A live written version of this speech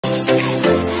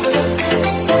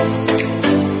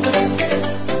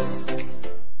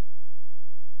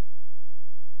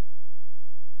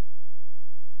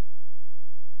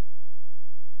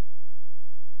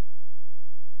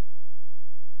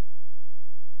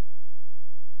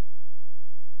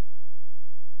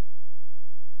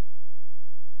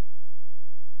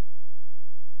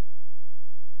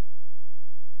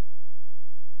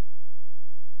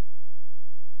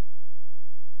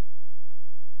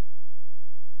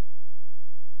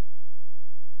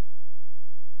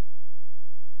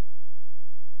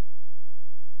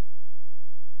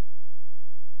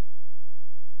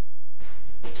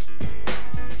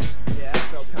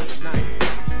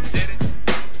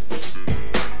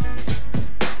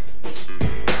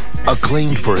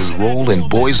Acclaimed for his role in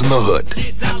Boys in the Hood,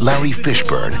 Larry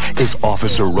Fishburne is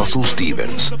Officer Russell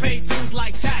Stevens.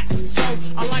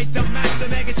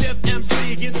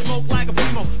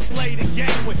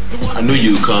 I knew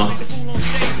you'd come.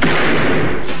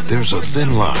 There's a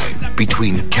thin line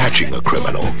between catching a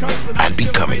criminal and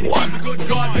becoming one.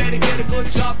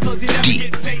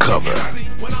 Deep Cover.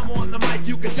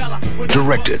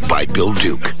 Directed by Bill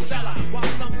Duke.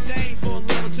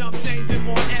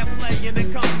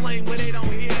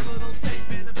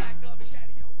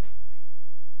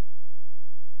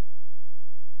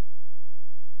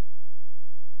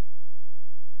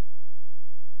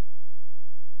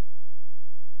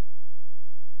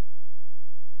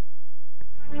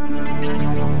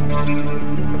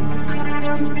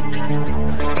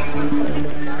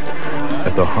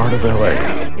 At the heart of L.A.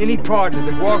 Any partner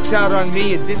that walks out on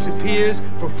me and disappears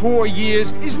for 4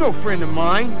 years is no friend of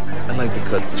mine. I'd like to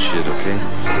cut the shit, okay?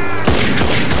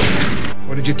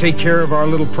 Or did you take care of our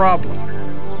little problem?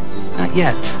 Not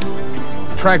yet.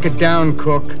 Track it down,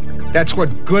 Cook. That's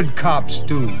what good cops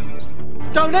do.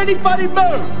 Don't anybody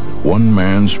move! One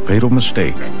man's fatal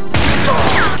mistake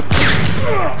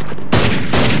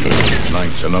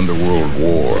ignites an underworld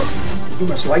war. You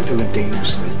must like to live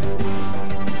dangerously.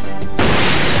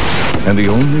 And the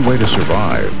only way to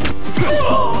survive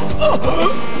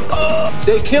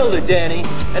They killed her, Danny,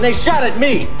 and they shot at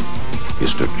me.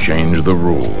 is to change the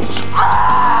rules.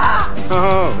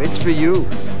 Oh, it's for you.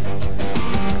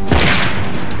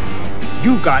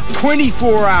 You got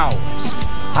 24 hours.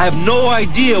 I have no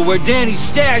idea where Danny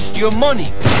stashed your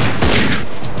money.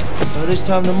 By this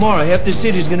time tomorrow, half the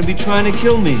city's gonna be trying to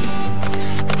kill me.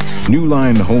 New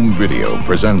Line Home Video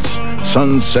presents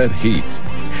Sunset Heat,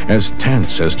 as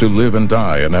tense as to live and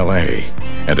die in L.A.,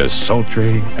 and as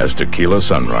sultry as tequila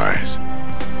sunrise.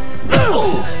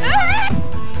 Pow!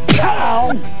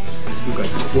 You got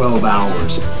 12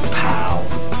 hours, pal.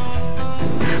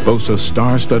 Boasts a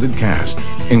star-studded cast,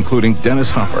 including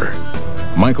Dennis Hopper,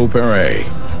 Michael Pere,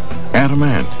 Adam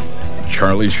Ant,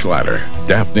 Charlie Schlatter,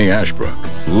 Daphne Ashbrook,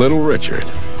 Little Richard,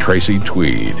 Tracy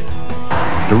Tweed.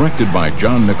 Directed by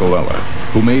John Nicolella,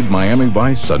 who made Miami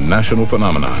Vice a national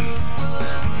phenomenon.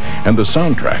 And the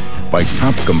soundtrack by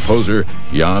top composer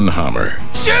Jan Hammer.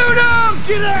 Shoot him!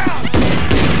 Get out!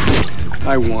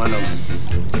 I want him.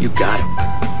 You got him.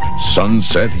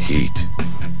 Sunset Heat.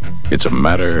 It's a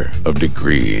matter of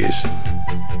degrees.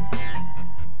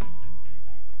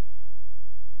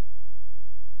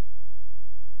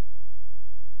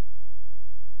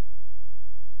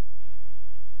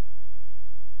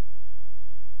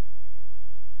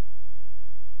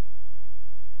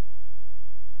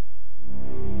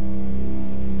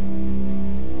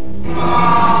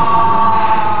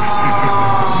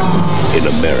 In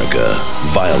America,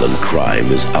 violent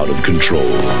crime is out of control.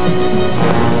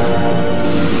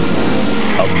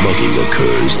 A mugging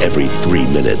occurs every 3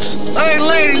 minutes. Hey,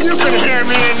 lady, you can hear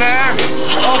me in there.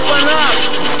 Open up.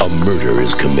 A murder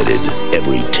is committed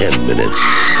every 10 minutes.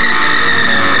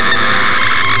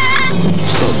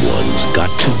 Someone's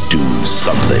got to do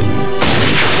something.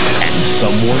 And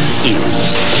someone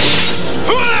is.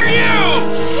 Who are you?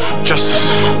 Justice.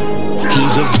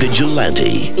 He's a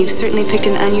vigilante. You've certainly picked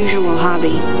an unusual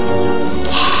hobby.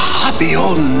 Hobby?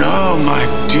 Oh, no, my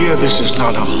dear, this is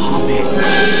not a hobby.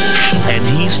 And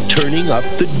he's turning up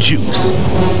the juice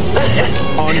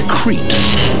on creeps.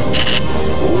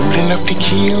 Old enough to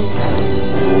kill,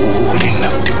 old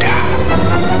enough to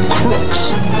die.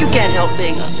 Crooks. You can't help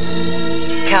being a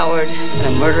coward and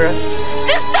a murderer.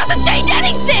 This doesn't change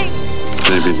anything!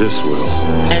 Maybe this will.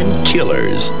 And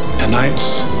killers.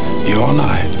 Tonight's your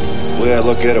night. The way I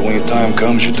look at it, when your time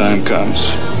comes,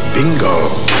 Bingo.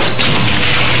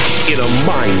 In a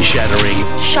mind-shattering,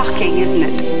 Shocking, isn't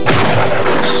it?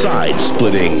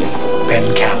 side-splitting,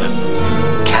 Ben Callen.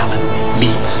 Callen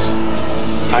meets.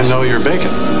 I know you're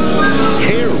bacon.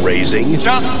 hair-raising,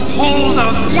 Just pull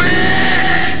the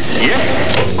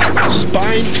yeah,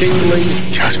 spine-tingling,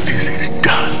 Justice is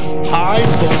done.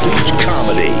 high-voltage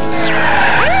comedy.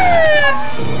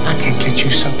 I can get you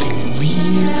something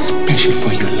real special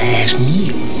for your last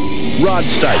meal. Rod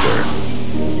Steiger,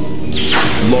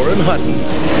 Lauren Hutton,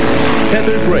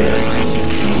 Heather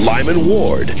Graham, Lyman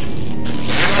Ward,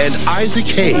 and Isaac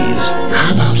Hayes.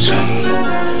 How about some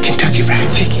Kentucky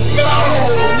Fried Chicken?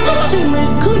 No, nothing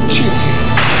but good chicken.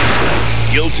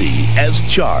 Guilty as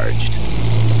charged.